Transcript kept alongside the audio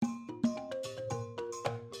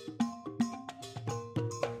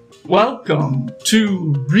Welcome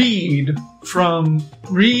to Read from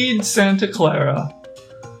Read Santa Clara.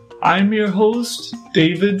 I'm your host,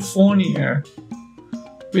 David Fournier.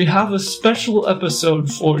 We have a special episode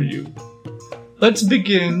for you. Let's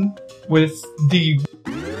begin with the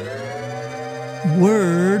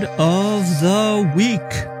Word of the Week.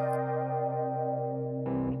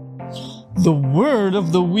 The word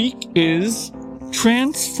of the week is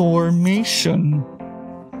transformation.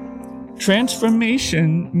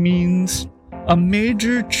 Transformation means a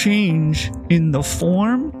major change in the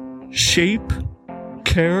form, shape,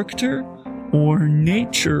 character, or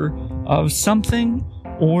nature of something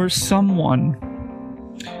or someone.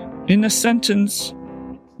 In a sentence,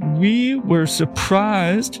 we were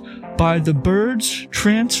surprised by the bird's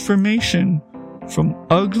transformation from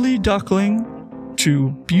ugly duckling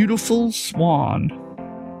to beautiful swan.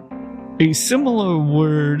 A similar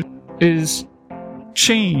word is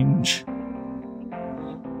change.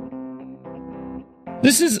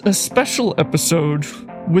 This is a special episode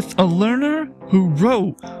with a learner who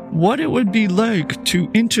wrote what it would be like to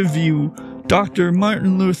interview Dr.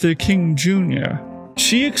 Martin Luther King Jr.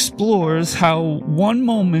 She explores how one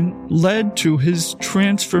moment led to his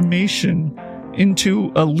transformation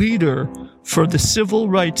into a leader for the civil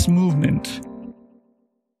rights movement.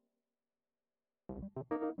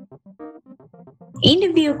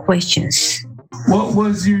 Interview questions. What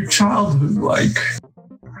was your childhood like?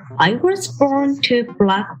 I was born to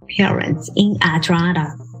Black parents in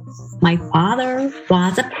Atlanta. My father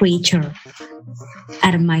was a preacher.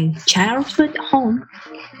 At my childhood home,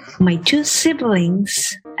 my two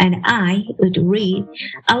siblings and I would read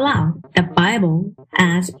aloud the Bible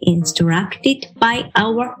as instructed by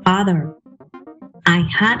our father. I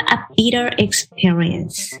had a bitter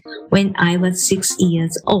experience when I was 6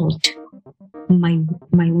 years old. My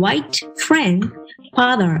white friend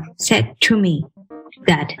father said to me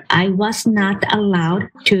that I was not allowed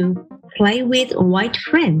to play with white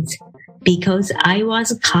friends because I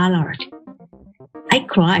was colored. I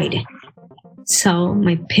cried. So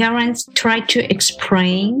my parents tried to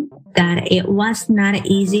explain that it was not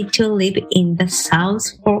easy to live in the South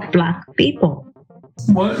for Black people.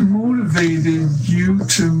 What motivated you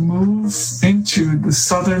to move into the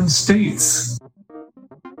southern states?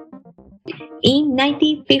 In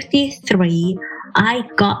 1953, I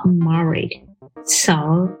got married,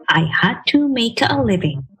 so I had to make a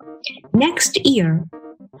living. Next year,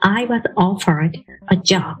 I was offered a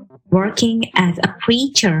job working as a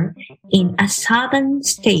preacher in a southern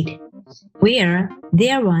state where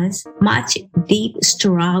there was much deep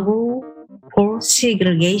struggle for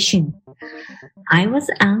segregation. I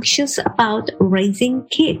was anxious about raising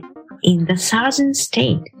kids in the southern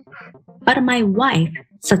state, but my wife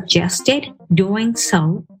suggested doing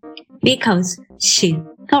so because she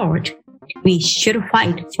thought we should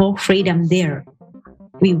fight for freedom there.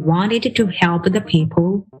 We wanted to help the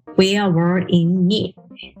people who were in need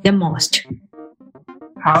the most.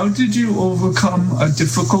 How did you overcome a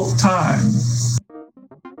difficult time?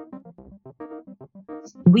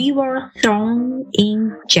 We were thrown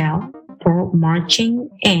in jail for marching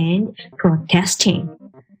and protesting.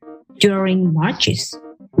 During marches,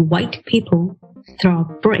 white people throw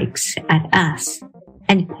bricks at us,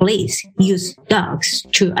 and police use dogs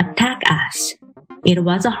to attack us. It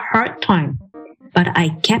was a hard time, but I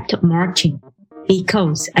kept marching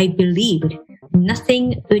because I believed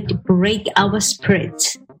nothing would break our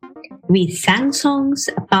spirits. We sang songs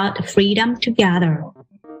about freedom together.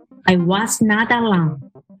 I was not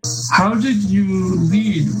alone. How did you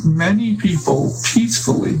lead many people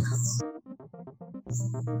peacefully?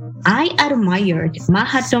 I admired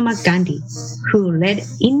Mahatma Gandhi, who led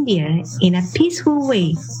India in a peaceful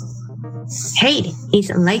way. Hate is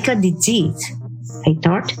like a disease, I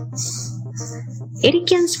thought. It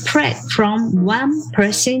can spread from one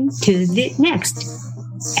person to the next,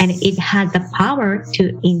 and it has the power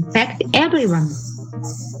to infect everyone.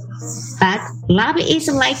 But love is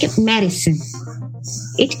like medicine.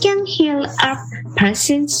 It can heal a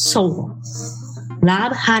person's soul.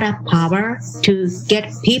 Love had a power to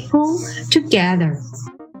get people together.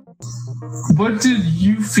 What did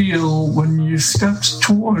you feel when you stepped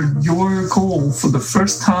toward your goal for the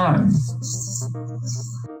first time?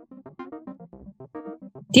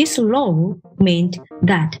 This law meant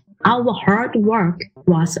that our hard work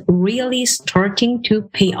was really starting to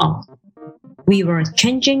pay off. We were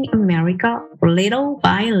changing America little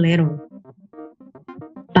by little.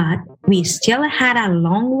 But we still had a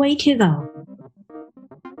long way to go.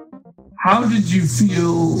 How did you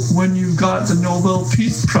feel when you got the Nobel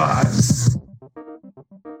Peace Prize?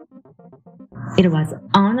 It was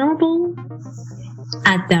honorable.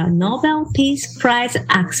 at the Nobel Peace Prize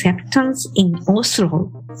acceptance in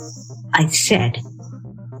Oslo, I said,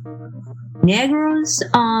 Negroes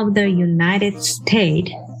of the United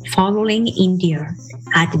States following India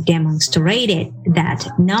had demonstrated that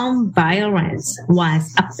non-violence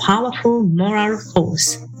was a powerful moral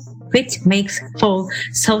force, which makes for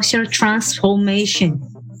social transformation.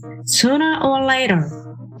 Sooner or later,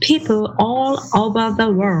 people all over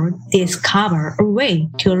the world discover a way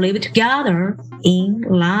to live together in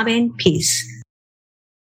love and peace.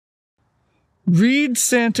 Read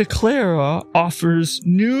Santa Clara offers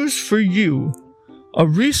News for You, a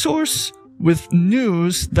resource with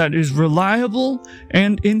news that is reliable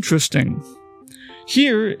and interesting.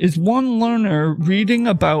 Here is one learner reading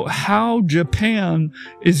about how Japan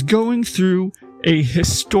is going through a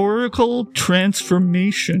historical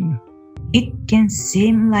transformation. It can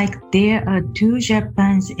seem like there are two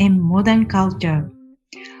Japans in modern culture.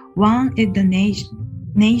 One is the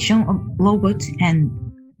nation of robots and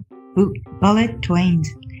bullet trains.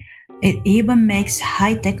 It even makes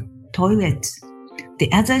high-tech toilets.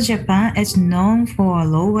 The other Japan is known for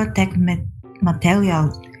lower-tech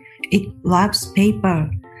materials. It loves paper.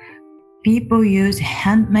 People use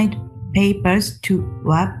handmade papers to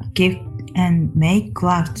wrap gifts and make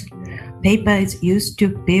crafts. Paper is used to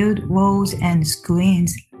build walls and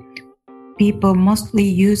screens. People mostly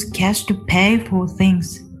use cash to pay for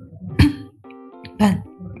things. But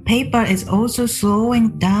paper is also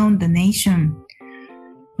slowing down the nation.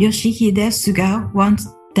 Yoshihide Suga wants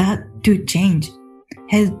that to change.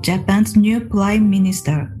 He's Japan's new prime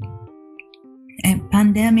minister. A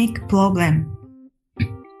pandemic problem.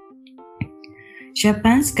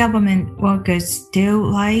 Japan's government workers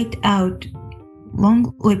still write out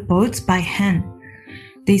long reports by hand.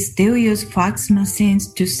 They still use fax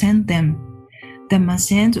machines to send them. The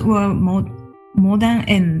machines were modern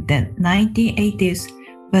in the 1980s,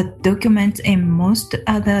 but documents in most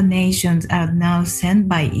other nations are now sent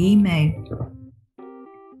by email.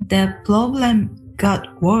 The problem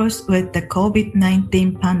got worse with the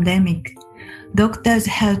COVID-19 pandemic. Doctors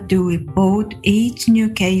had to report each new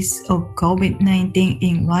case of COVID-19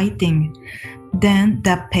 in writing. Then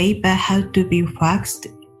the paper had to be faxed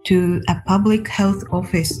to a public health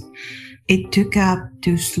office. It took up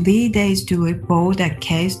to 3 days to report a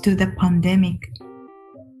case to the pandemic.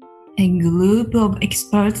 A group of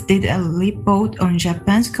experts did a report on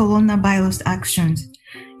Japan's coronavirus actions.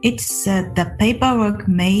 It said the paperwork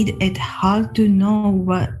made it hard to know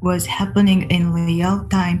what was happening in real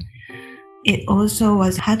time. It also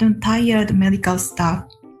hadn't tired medical staff.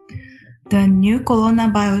 The new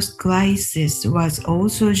coronavirus crisis was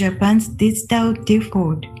also Japan's digital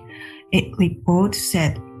default, its report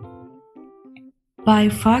said. By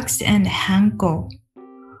fax and hanko,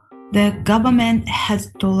 the government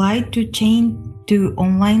has tried to change to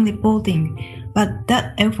online reporting, but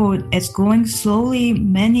that effort is going slowly.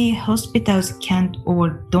 Many hospitals can't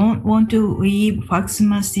or don't want to leave fax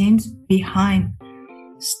machines behind.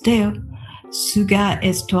 Still, Suga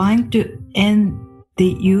is trying to end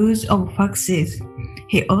the use of faxes.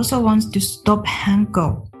 He also wants to stop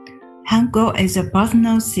hanko. Hanko is a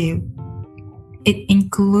personal seal. It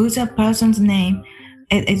includes a person's name.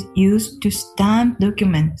 It is used to stamp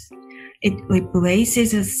documents. It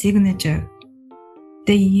replaces a signature.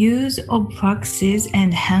 The use of faxes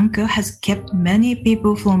and hanko has kept many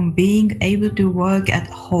people from being able to work at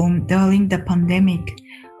home during the pandemic.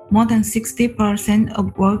 More than 60%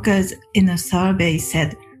 of workers in a survey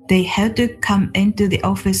said they had to come into the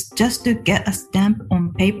office just to get a stamp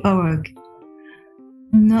on paperwork.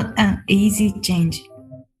 Not an easy change.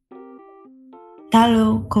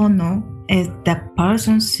 Taro Kono is the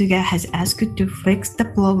person Suga has asked to fix the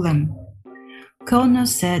problem. Kono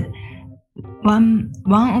said one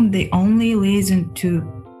of the only reasons to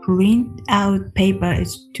print out paper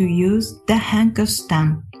is to use the hanko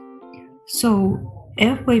stamp. So,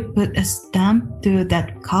 if we put a stamp to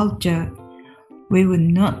that culture, we would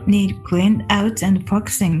not need printouts and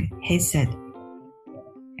faxing, he said.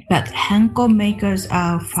 But hanko makers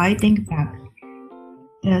are fighting back.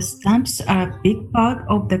 The stamps are a big part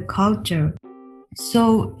of the culture.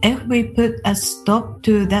 So if we put a stop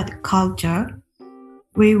to that culture,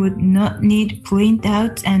 we would not need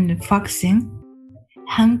printouts and faxing.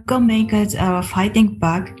 Hanko makers are fighting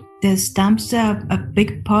back. The stamps are a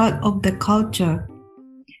big part of the culture.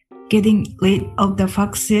 Getting rid of the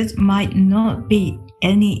faxes might not be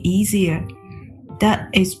any easier. That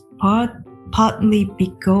is partly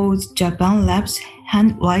because Japan loves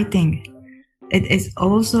handwriting. It is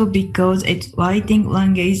also because its writing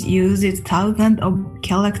language uses thousands of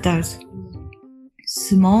characters.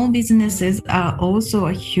 Small businesses are also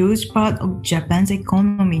a huge part of Japan's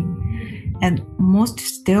economy, and most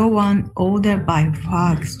still want order by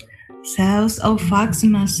fax. Sales of fax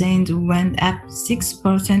machines went up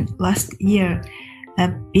 6% last year. A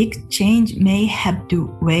big change may have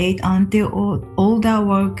to wait until older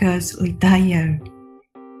workers retire.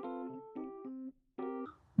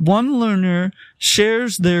 One learner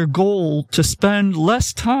shares their goal to spend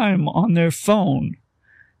less time on their phone.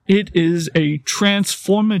 It is a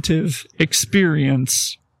transformative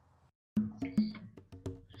experience.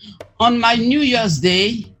 On my New Year's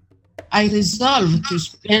Day, I resolved to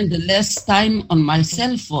spend less time on my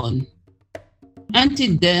cell phone.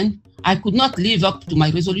 Until then, I could not live up to my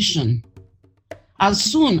resolution. As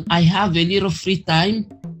soon as I have a little free time,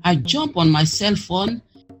 I jump on my cell phone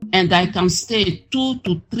and I can stay 2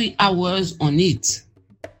 to 3 hours on it.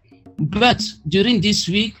 But during this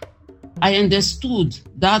week, I understood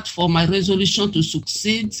that for my resolution to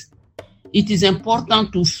succeed, it is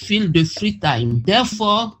important to fill the free time.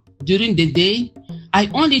 Therefore, during the day,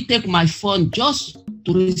 I only take my phone just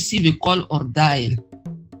to receive a call or dial.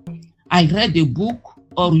 I read a book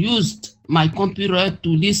or used my computer to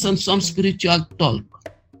listen to some spiritual talk.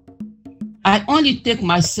 I only take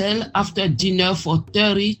my cell after dinner for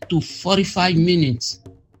 30 to 45 minutes.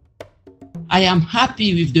 I am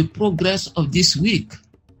happy with the progress of this week.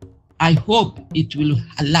 I hope it will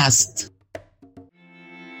last.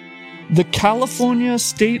 The California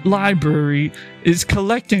State Library is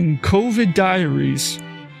collecting COVID diaries.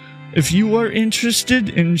 If you are interested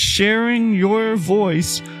in sharing your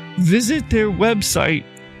voice, visit their website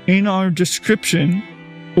in our description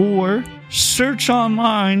or search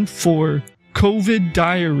online for COVID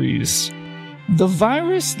diaries. The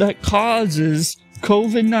virus that causes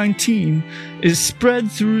COVID-19 is spread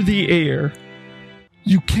through the air.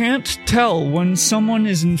 You can't tell when someone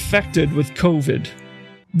is infected with COVID.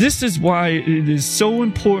 This is why it is so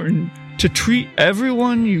important to treat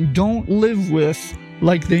everyone you don't live with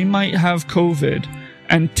like they might have COVID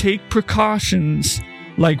and take precautions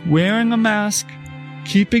like wearing a mask,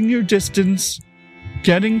 keeping your distance,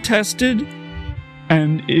 getting tested,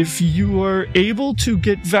 and if you are able to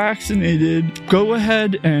get vaccinated, go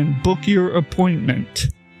ahead and book your appointment.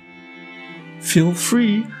 Feel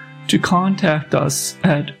free to contact us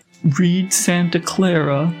at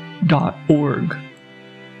readsantaclara.org.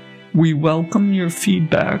 We welcome your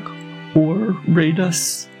feedback or rate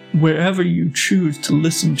us wherever you choose to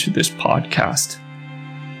listen to this podcast.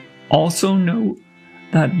 Also note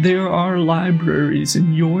that there are libraries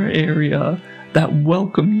in your area that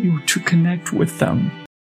welcome you to connect with them.